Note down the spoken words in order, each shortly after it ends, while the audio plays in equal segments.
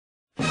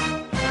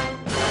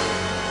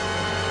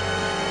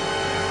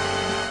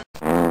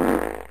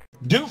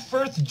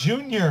Doofurth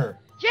Jr.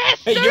 Yes,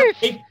 Hey,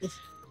 Doof!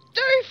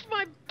 Doof,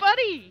 my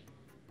buddy!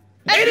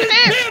 It is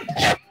Pip!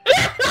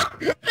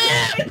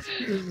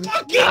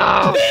 Fucking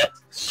No! Pip!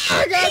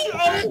 I got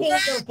Oh,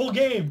 full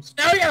game.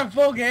 Now we got a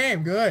full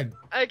game. Good.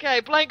 Okay,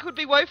 blank would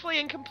be woefully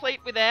incomplete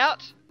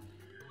without.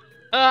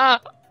 Ah,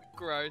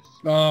 gross.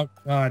 Oh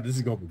God, this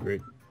is gonna be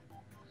great.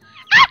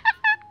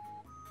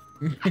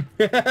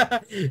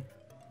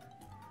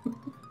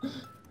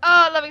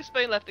 Oh, Loving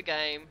Spoon left the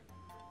game.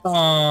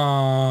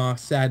 Oh,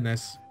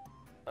 sadness.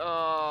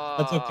 Oh.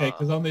 That's okay,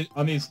 because on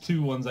these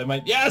two ones I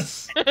might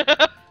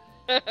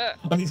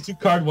on these two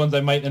card ones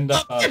I might end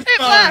up. It's Pip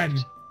fun.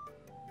 left.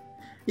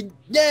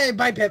 Yay!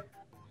 Bye, Pip.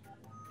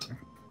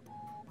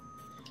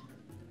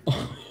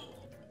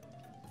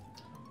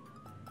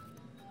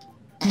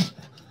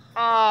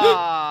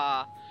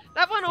 Ah,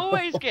 that one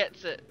always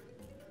gets it.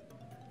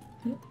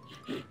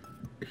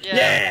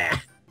 Yeah.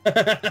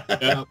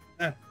 Yeah.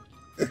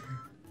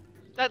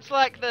 That's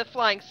like the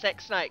flying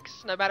sex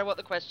snakes, no matter what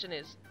the question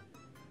is.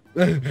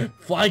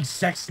 Flying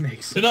sex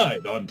snakes.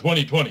 Tonight on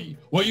 2020,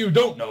 what you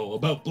don't know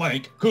about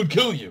blank could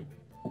kill you.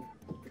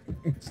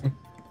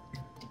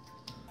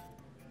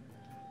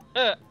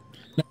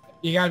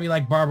 You gotta be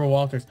like Barbara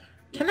Walters.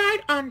 Tonight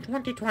on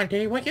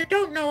 2020, what you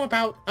don't know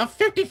about a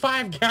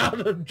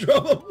 55-gallon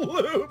drum of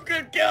lube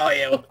could kill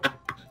you.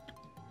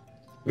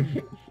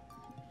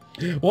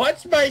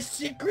 What's my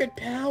secret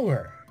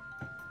power?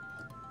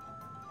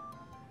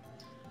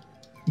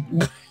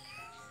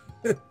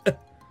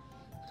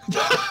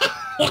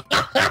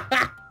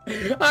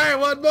 Alright,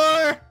 one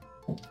more.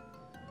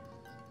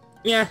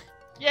 Yeah.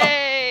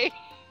 Yay!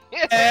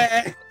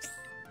 Eh.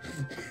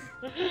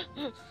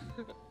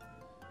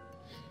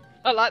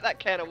 I like that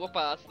can of whoop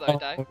ass though,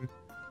 Dave.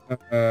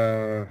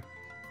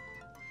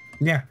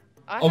 Yeah.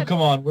 Oh,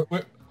 come on.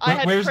 I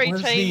had Where's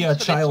pre-teens the for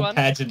this child one.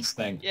 pageants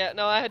thing? Yeah,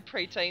 no, I had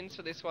pre-teens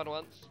for this one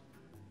once.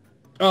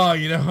 Oh,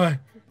 you know what?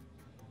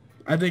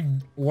 I think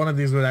one of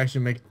these would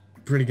actually make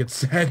pretty good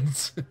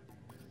sense.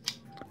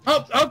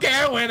 Oh, okay,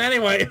 I win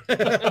anyway.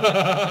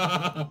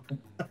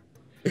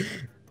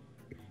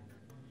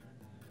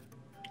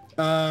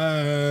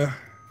 Oh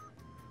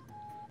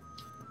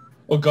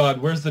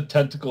god, where's the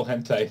tentacle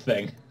hentai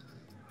thing?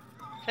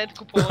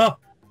 Tentacle porn.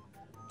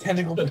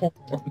 Tentacle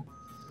porn.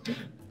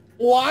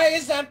 Why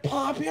is that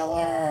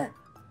popular?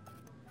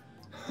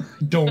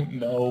 Don't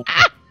know.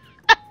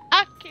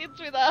 Kids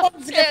with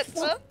Get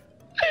cancer.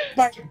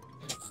 my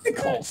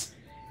tentacles.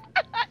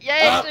 Yay,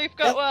 Doof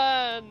got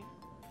one.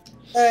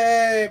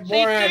 Hey, See,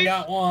 Borat Doof-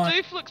 got one.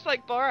 Doof looks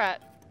like Borat.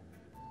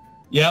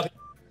 Yep.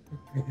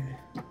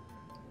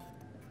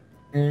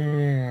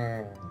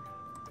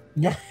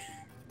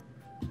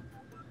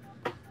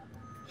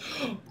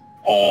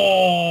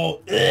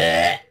 Oh,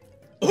 bleh.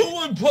 Who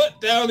would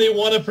put down they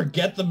want to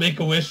forget the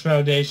Make-A-Wish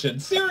Foundation?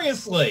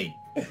 Seriously!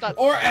 That's,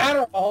 Or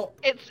Adderall.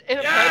 it's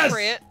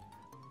inappropriate.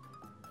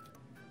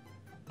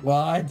 Well,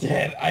 I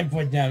did. I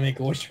put down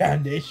Make-A-Wish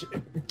Foundation.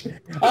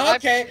 I-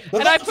 Okay.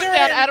 and I put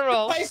down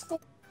Adderall. High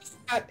school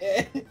that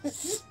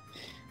is.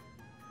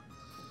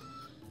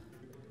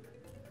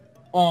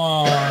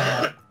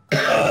 Oh.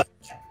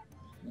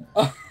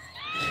 Oh,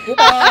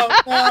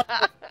 no.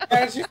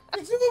 Guys,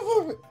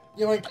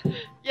 you're like,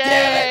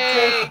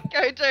 Yay!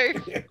 Go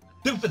Doof.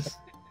 Doofus!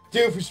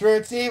 Doofus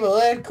Roots Evil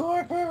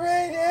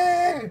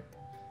Incorporated.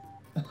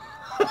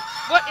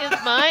 What is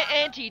my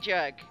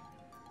anti-joke?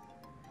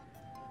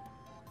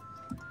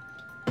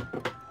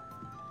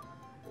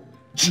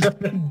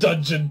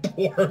 Dungeon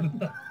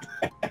porn.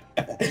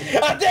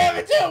 Oh, damn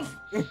it, Doof!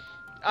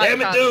 I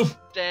Damn it, can't Doof!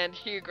 stand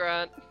Hugh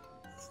Grant.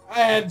 I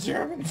had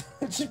German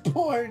dungeon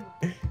porn.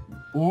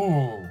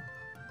 Ooh.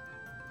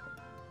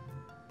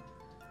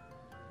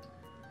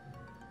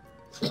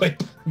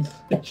 Wait.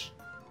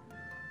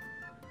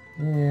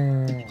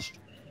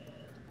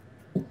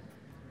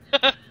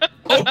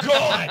 Oh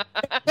god!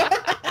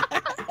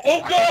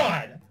 Oh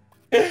god!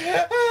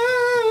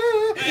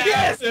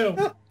 Yes! There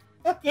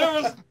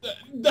was...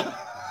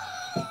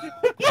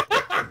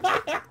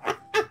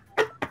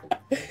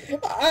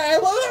 I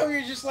love how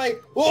you're just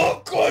like,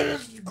 oh god,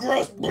 this is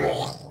gross.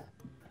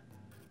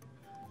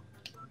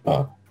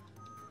 Oh.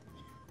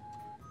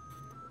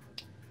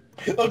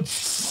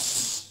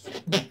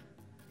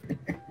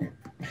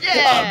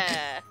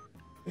 Yeah!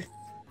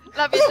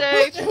 Love you,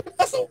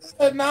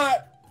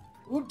 Doof.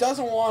 Who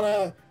doesn't want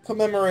to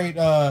commemorate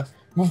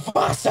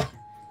Mufasa?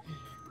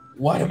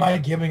 What am I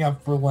giving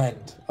up for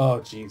Lent? Oh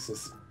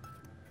Jesus.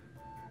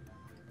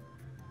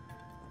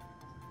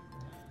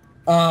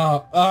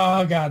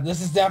 Oh god,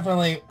 this is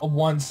definitely a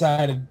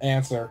one-sided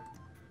answer.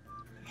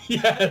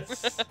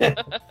 Yes!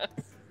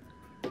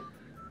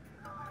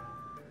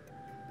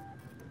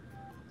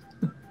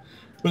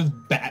 What is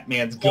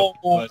Batman's guilty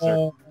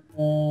pleasure?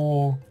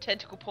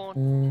 Tentacle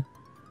porn.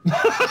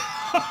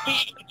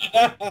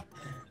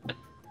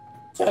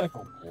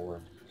 Tentacle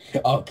porn.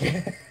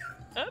 Okay.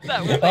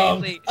 That was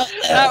easy.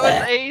 That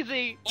was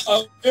easy.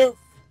 Oh, Doof.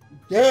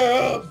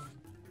 Doof.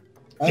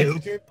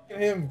 Doof.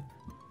 Him.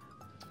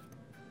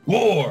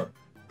 War!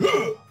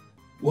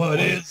 What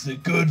is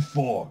it good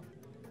for?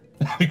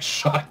 Having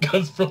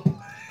shotguns for...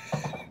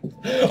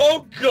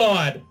 Oh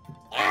god!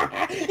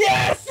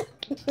 Yes!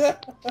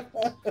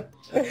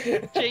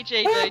 GG,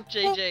 dude.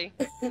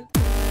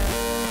 GG.